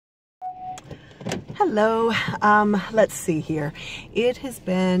Hello. Let's see here. It has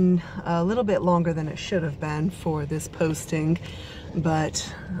been a little bit longer than it should have been for this posting,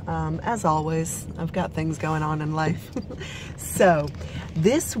 but as always, I've got things going on in life. So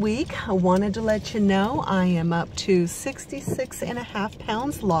this week, I wanted to let you know I am up to 66.5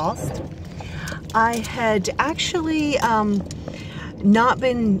 pounds lost. I had actually not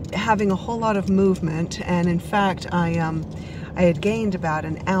been having a whole lot of movement, and in fact, I had gained about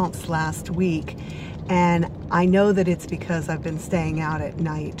an ounce last week, and I know that it's because I've been staying out at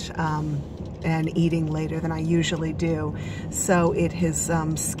night and eating later than I usually do. So it has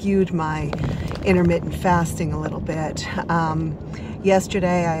skewed my intermittent fasting a little bit.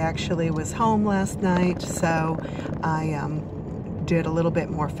 Yesterday I actually was home last night, so I did a little bit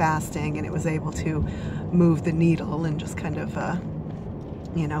more fasting, and it was able to move the needle and just kind of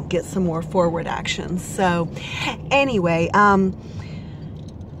you know, get some more forward action. So anyway,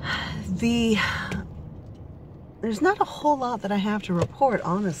 there's not a whole lot that I have to report,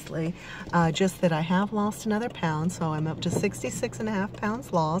 honestly, just that I have lost another pound, so I'm up to 66.5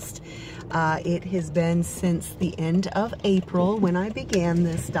 pounds lost. It has been since the end of April when I began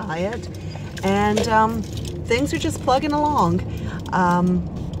this diet, and things are just plugging along.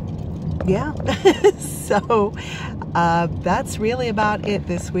 Yeah, so that's really about it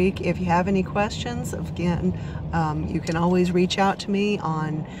this week. If you have any questions, again, you can always reach out to me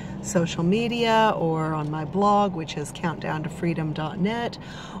on social media or on my blog, which is countdowntofreedom.net,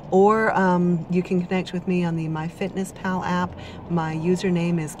 or you can connect with me on the MyFitnessPal app. My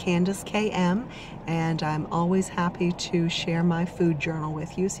username is CandiceKM, and I'm always happy to share my food journal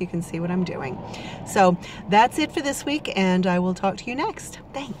with you so you can see what I'm doing. So that's it for this week, and I will talk to you next.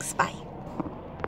 Thanks. Bye.